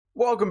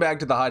Welcome back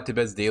to the Hot Tip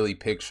Bets Daily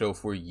Pick Show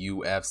for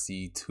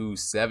UFC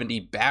 270.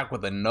 Back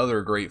with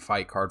another great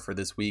fight card for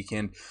this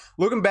weekend.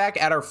 Looking back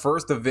at our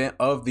first event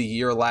of the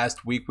year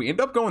last week, we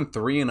ended up going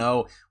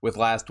 3-0 with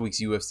last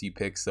week's UFC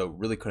picks, so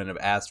really couldn't have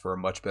asked for a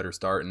much better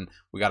start, and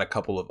we got a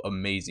couple of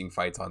amazing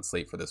fights on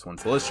slate for this one,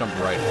 so let's jump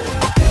right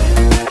in.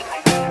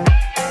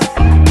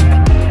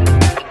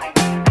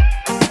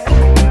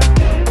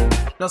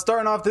 Now,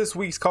 starting off this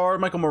week's card,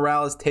 Michael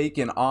Morales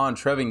taking on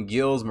Trevin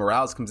Gills.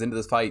 Morales comes into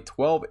this fight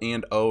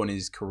 12-0 in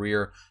his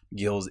career.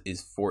 Gills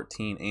is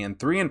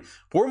 14-3, and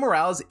for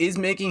Morales is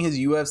making his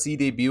UFC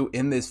debut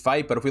in this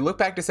fight. But if we look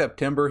back to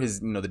September, his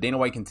the Dana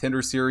White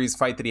Contender Series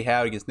fight that he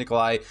had against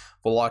Nikolai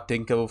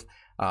Volokdinkov.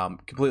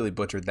 Completely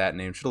butchered that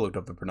name. Should have looked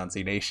up the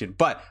pronunciation.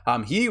 But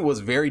he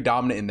was very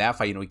dominant in that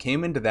fight. He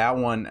came into that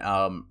one.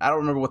 I don't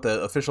remember what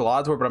the official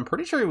odds were, but I'm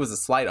pretty sure he was a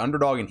slight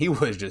underdog, and he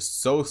was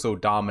just so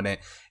dominant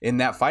in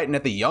that fight. And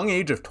at the young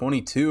age of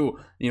 22,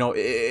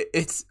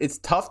 it's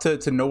tough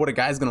to know what a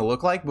guy's going to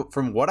look like. But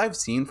from what I've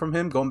seen from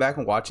him, going back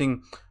and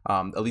watching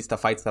at least the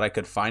fights that I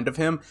could find of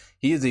him,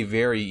 he is a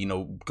very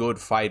good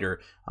fighter.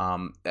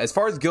 As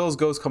far as Gills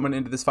goes, coming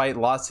into this fight,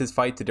 lost his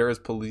fight to Darius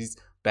Police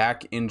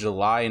back in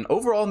July, and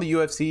overall in the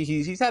UFC,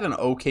 he's had an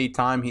okay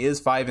time. He is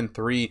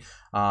 5-3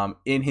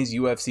 in his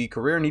UFC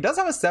career, and he does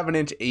have a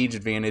 7-inch age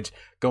advantage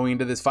going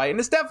into this fight, and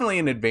it's definitely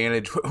an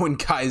advantage when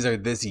guys are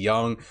this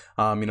young.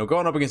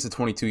 Going up against a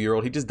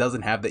 22-year-old, he just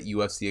doesn't have that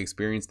UFC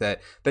experience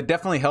that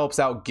definitely helps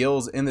out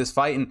Gills in this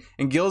fight,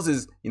 and Gills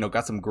is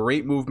got some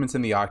great movements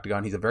in the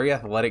octagon. He's a very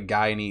athletic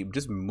guy, and he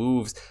just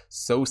moves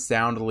so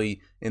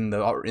soundly in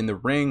the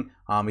ring.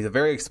 He's a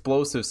very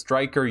explosive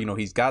striker.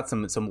 He's got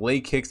some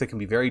leg kicks that can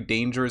be very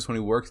dangerous when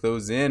he works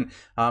those in.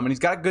 And he's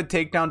got good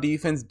takedown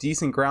defense,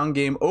 decent ground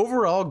game.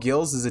 Overall,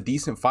 Gills is a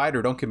decent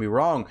fighter, don't get me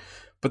wrong.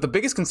 But the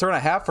biggest concern I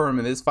have for him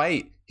in this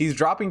fight, he's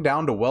dropping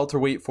down to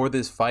welterweight for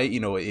this fight, a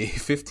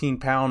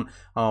 15-pound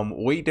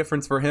weight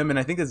difference for him. And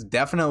I think it's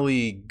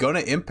definitely going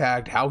to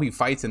impact how he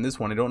fights in this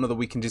one. I don't know that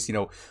we can just,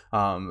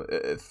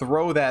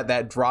 throw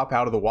that drop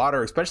out of the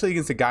water, especially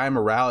against a guy,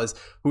 Morales,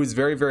 who is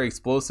very, very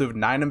explosive.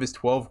 9 of his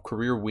 12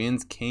 career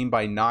wins came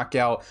by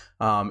knockout.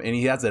 And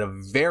he has a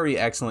very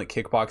excellent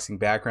kickboxing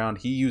background.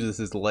 He uses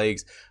his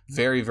legs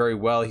very, very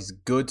well. He's a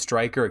good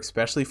striker,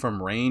 especially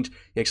from range.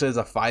 He actually has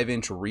a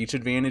 5-inch reach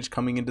advantage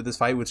coming into this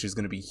fight, which is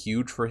going to be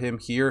huge for him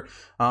here.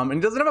 And he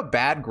doesn't have a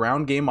bad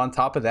ground game on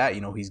top of that.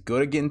 He's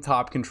good at getting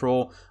top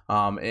control.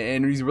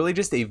 And he's really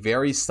just a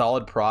very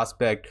solid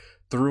prospect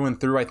through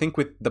and through. I think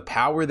with the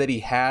power that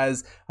he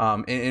has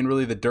and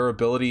really the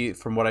durability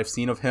from what I've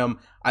seen of him,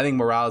 I think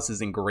Morales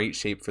is in great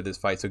shape for this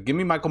fight. So give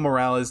me Michael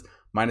Morales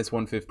minus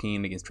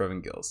 115 against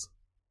Trevin Gills.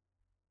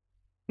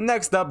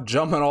 Next up,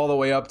 jumping all the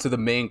way up to the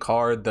main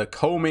card, the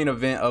co-main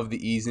event of the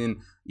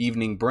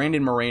evening,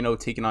 Brandon Moreno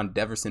taking on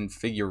Deverson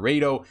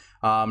Figueiredo.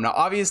 Now,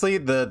 obviously,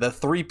 the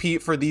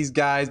three-peat for these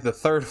guys, the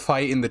third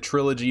fight in the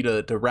trilogy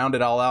to round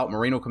it all out.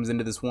 Moreno comes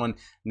into this one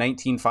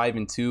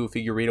 19-5-2.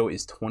 Figueiredo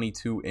is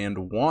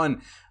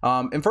 22-1.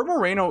 And for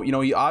Moreno,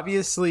 he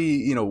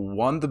obviously,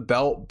 won the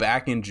belt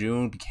back in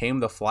June,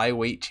 became the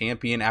flyweight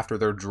champion after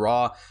their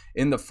draw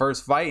in the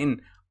first fight,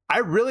 and I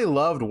really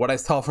loved what I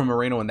saw from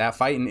Moreno in that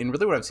fight, and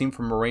really what I've seen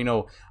from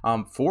Moreno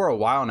for a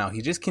while now.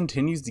 He just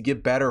continues to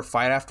get better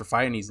fight after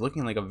fight, and he's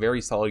looking like a very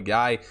solid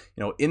guy.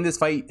 In this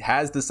fight,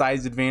 has the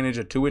size advantage,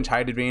 a 2-inch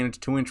height advantage,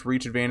 2-inch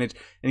reach advantage,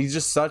 and he's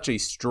just such a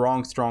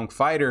strong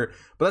fighter.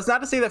 But that's not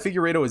to say that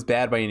Figueiredo is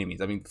bad by any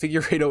means. I mean,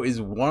 Figueiredo is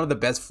one of the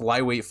best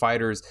flyweight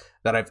fighters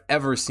that I've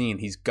ever seen.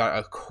 He's got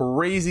a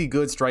crazy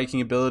good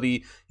striking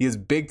ability. He has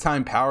big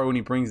time power when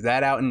he brings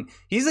that out. And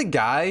he's a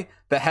guy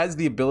that has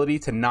the ability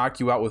to knock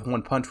you out with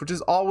one punch, which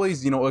is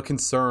always, a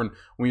concern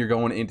when you're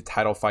going into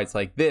title fights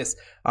like this.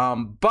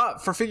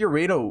 But for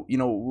Figueiredo,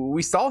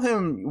 we saw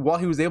him while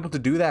he was able to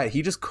do that.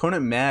 He just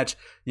couldn't match,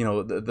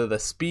 the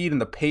speed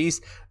and the pace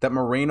that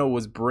Moreno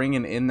was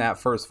bringing in that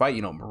first fight.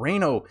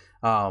 Moreno,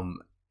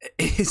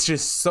 it's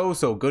just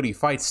so good. He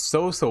fights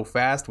so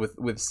fast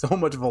with so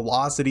much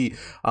velocity,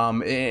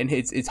 and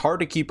it's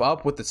hard to keep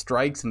up with the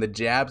strikes and the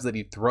jabs that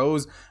he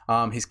throws.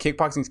 His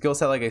kickboxing skill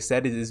set, like I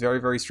said, is very,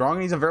 very strong,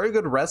 and he's a very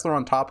good wrestler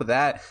on top of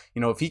that.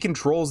 If he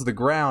controls the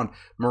ground,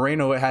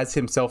 Moreno has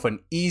himself an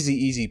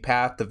easy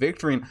path to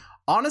victory. And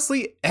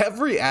honestly,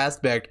 every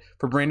aspect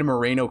for Brandon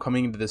Moreno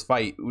coming into this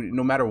fight,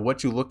 no matter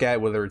what you look at,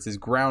 whether it's his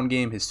ground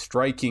game, his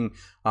striking,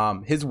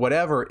 his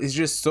whatever, is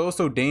just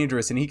so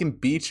dangerous, and he can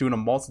beat you in a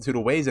multitude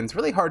of ways. And it's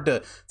really hard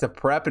to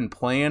prep and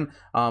plan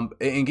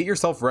and get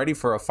yourself ready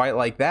for a fight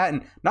like that.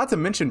 And not to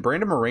mention,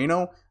 Brandon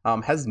Moreno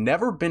has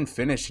never been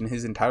finished in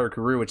his entire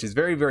career, which is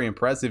very, very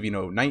impressive.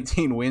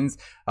 19 wins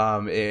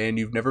and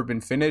you've never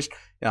been finished.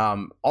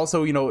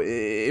 Also,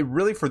 it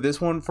really, for this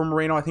one for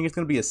Moreno, I think it's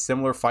going to be a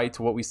similar fight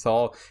to what we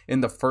saw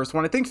in the first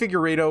one. I think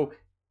Figueiredo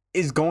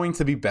is going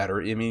to be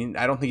better. I mean,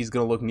 I don't think he's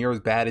going to look near as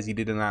bad as he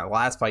did in that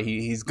last fight.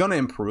 He's going to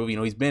improve.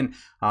 He's been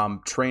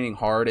training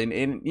hard,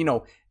 and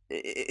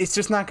it's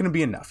just not going to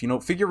be enough.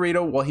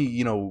 Figueiredo, while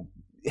he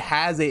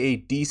has a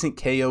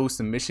decent KO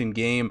submission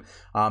game,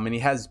 and he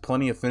has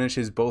plenty of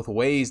finishes both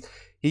ways,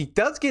 he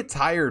does get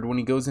tired when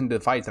he goes into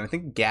fights, and I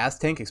think gas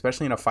tank,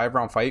 especially in a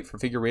 5-round fight for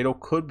Figueiredo,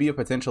 could be a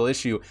potential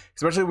issue,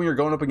 especially when you're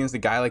going up against a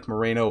guy like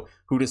Moreno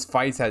who just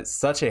fights at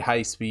such a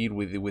high speed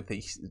with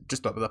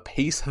the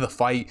pace of the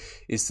fight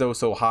is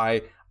so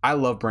high. I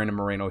love Brandon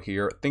Moreno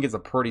here. I think it's a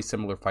pretty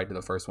similar fight to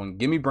the first one.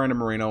 Give me Brandon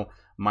Moreno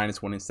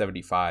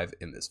 -175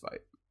 in this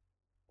fight.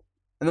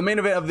 In the main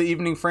event of the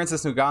evening,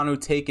 Francis Ngannou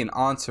taking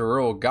on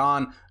Ciryl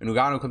Gane.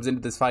 Ngannou comes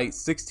into this fight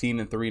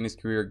 16-3 in his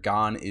career.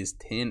 Gane is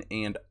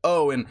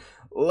 10-0, and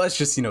let's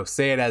just,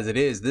 say it as it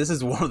is. This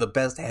is one of the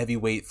best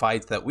heavyweight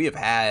fights that we have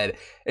had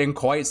in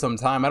quite some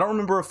time. I don't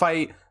remember a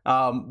fight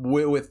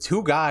with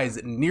two guys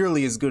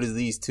nearly as good as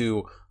these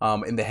two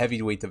in the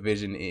heavyweight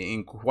division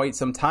in quite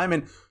some time.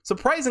 And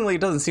surprisingly,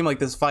 it doesn't seem like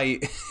this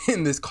fight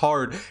in this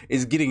card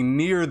is getting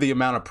near the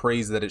amount of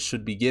praise that it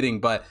should be getting.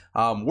 But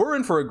we're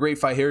in for a great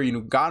fight here.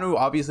 Ngannou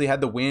obviously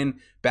had the win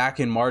back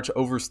in March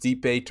over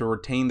Stipe to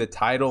retain the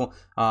title.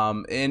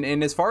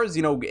 And as far as,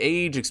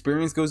 age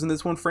experience goes in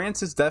this one,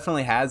 Francis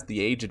definitely has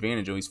the age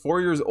advantage. He's 4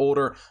 years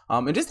older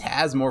and just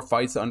has more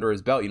fights under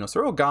his belt.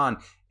 Ciryl Gane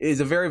is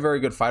a very,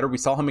 very good fighter. We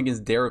saw him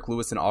against Derek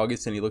Lewis in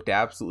August, and he looked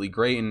absolutely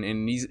great.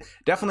 And he's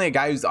definitely a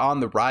guy who's on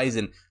the rise.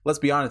 And let's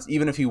be honest,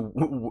 even if he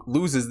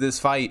loses this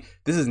fight,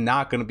 this is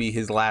not going to be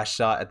his last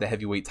shot at the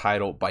heavyweight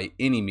title by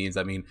any means.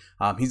 I mean,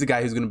 he's a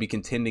guy who's going to be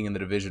contending in the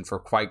division for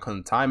quite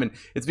some time. And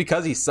it's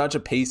because he's such a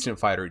patient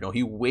fighter.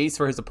 He waits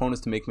for his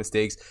opponents to make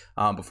mistakes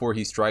before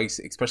he strikes,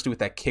 especially with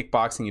that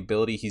kickboxing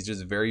ability. He's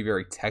just very,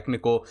 very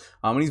technical.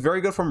 And he's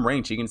very good from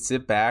range. He can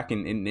sit back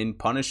and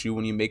punish you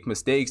when you make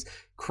mistakes.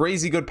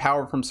 Crazy good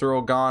power from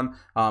Ciryl Gane,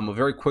 a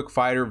very quick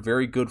fighter,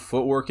 very good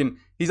footwork, and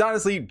he's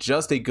honestly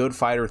just a good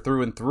fighter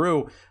through and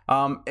through.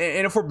 And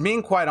if we're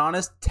being quite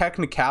honest,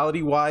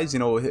 technicality-wise,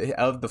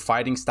 of the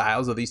fighting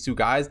styles of these two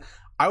guys,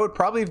 I would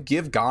probably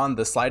give Gane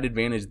the slight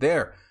advantage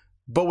there.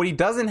 But what he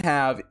doesn't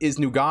have is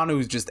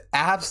Ngannou's just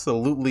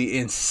absolutely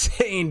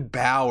insane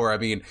power. I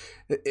mean,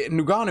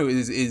 Ngannou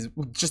is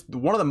just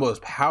one of the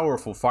most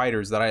powerful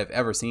fighters that I have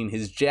ever seen.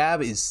 His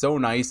jab is so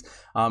nice,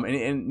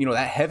 and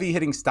that heavy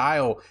hitting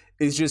style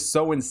is just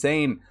so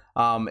insane.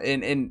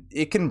 And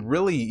it can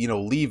really,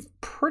 leave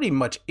pretty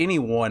much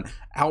anyone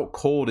out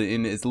cold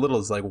in as little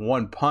as like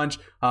one punch.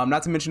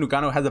 Not to mention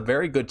Ngannou has a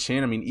very good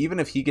chin. I mean, even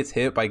if he gets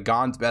hit by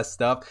Gane's best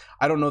stuff,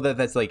 I don't know that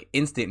that's like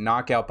instant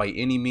knockout by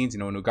any means.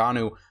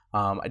 Ngannou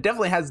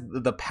definitely has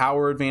the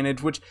power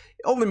advantage, which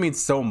only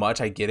means so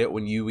much. I get it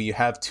when you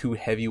have two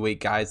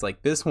heavyweight guys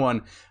like this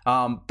one.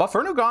 But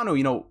for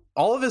Ngannou,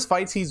 all of his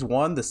fights he's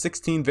won, the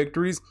 16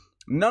 victories,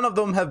 none of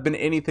them have been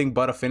anything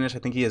but a finish. I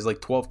think he has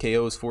like 12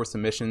 KOs, 4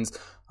 submissions,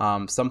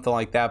 something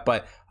like that.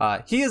 But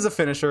he is a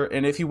finisher,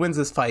 and if he wins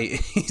this fight,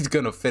 he's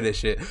going to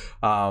finish it.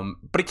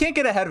 But he can't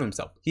get ahead of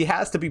himself. He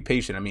has to be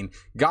patient. I mean,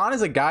 Gane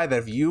is a guy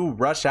that if you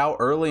rush out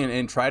early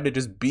and try to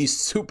just be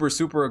super,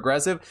 super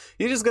aggressive,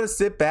 he's just going to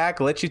sit back,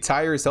 let you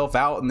tire yourself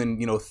out, and then,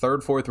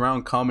 third, fourth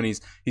round come, and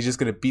he's just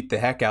going to beat the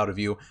heck out of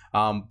you.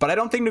 But I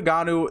don't think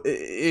Ngannou,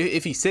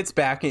 if he sits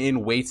back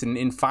and waits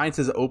and finds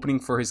his opening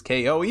for his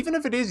KO, even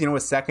if it is, a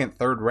second,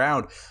 third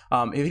round,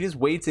 if he just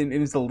waits and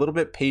is a little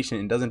bit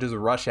patient and doesn't just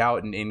rush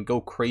out and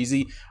go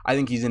crazy, I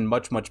think he's in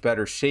much, much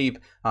better shape.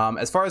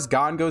 As far as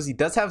Gane goes, he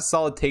does have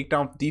solid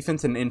takedown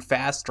defense and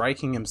fast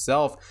striking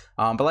himself.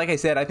 But like I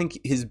said, I think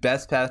his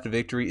best path to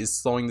victory is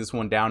slowing this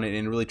one down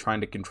and really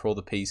trying to control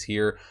the pace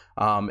here.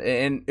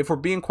 And if we're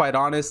being quite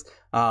honest,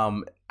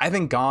 I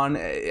think Gane,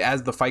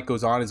 as the fight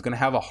goes on, is going to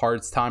have a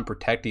hard time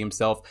protecting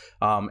himself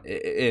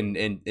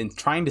and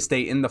trying to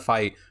stay in the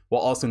fight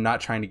while also not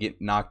trying to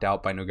get knocked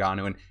out by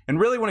Ngannou. And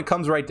really, when it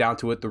comes right down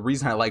to it, the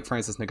reason I like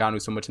Francis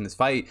Ngannou so much in this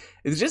fight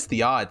is just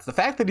the odds. The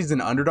fact that he's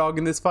an underdog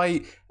in this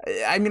fight,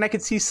 I mean, I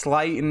could see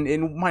slight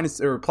in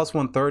minus or plus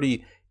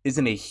 130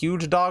 isn't a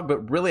huge dog,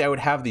 but really I would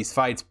have these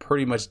fights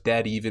pretty much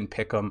dead even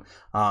pick them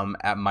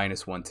at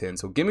minus 110.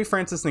 So give me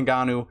Francis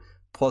Ngannou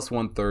plus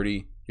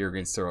 130 here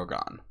against Ciryl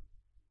Gane.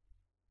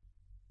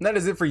 And that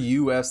is it for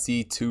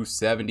UFC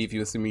 270. If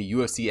you listen to me,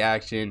 UFC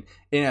action,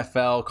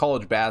 NFL,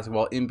 college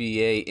basketball,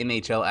 NBA,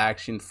 NHL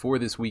action for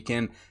this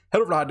weekend, head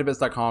over to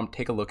hottippets.com.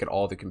 Take a look at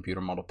all the computer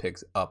model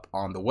picks up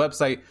on the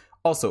website.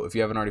 Also, if you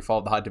haven't already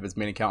followed the Hot Tippets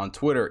main account on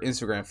Twitter,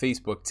 Instagram,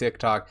 Facebook,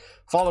 TikTok,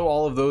 follow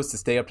all of those to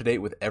stay up to date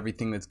with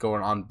everything that's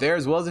going on there,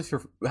 as well as if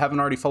you haven't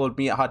already followed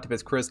me at Hot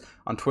Tippets Chris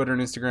on Twitter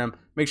and Instagram,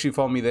 make sure you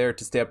follow me there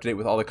to stay up to date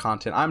with all the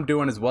content I'm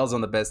doing, as well as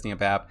on the Best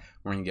Stamp app,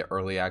 where you can get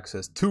early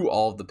access to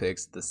all of the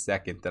picks the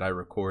second that I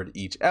record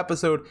each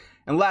episode.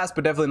 And last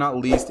but definitely not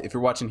least, if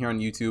you're watching here on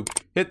YouTube,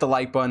 hit the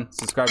like button,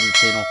 subscribe to the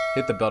channel,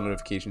 hit the bell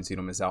notification so you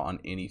don't miss out on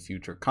any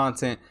future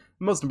content.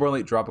 And most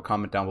importantly, drop a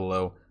comment down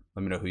below.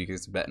 Let me know who you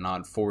guys are betting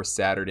on for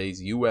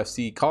Saturday's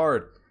UFC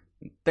card.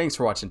 And thanks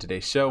for watching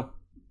today's show.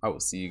 I will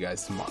see you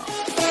guys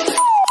tomorrow.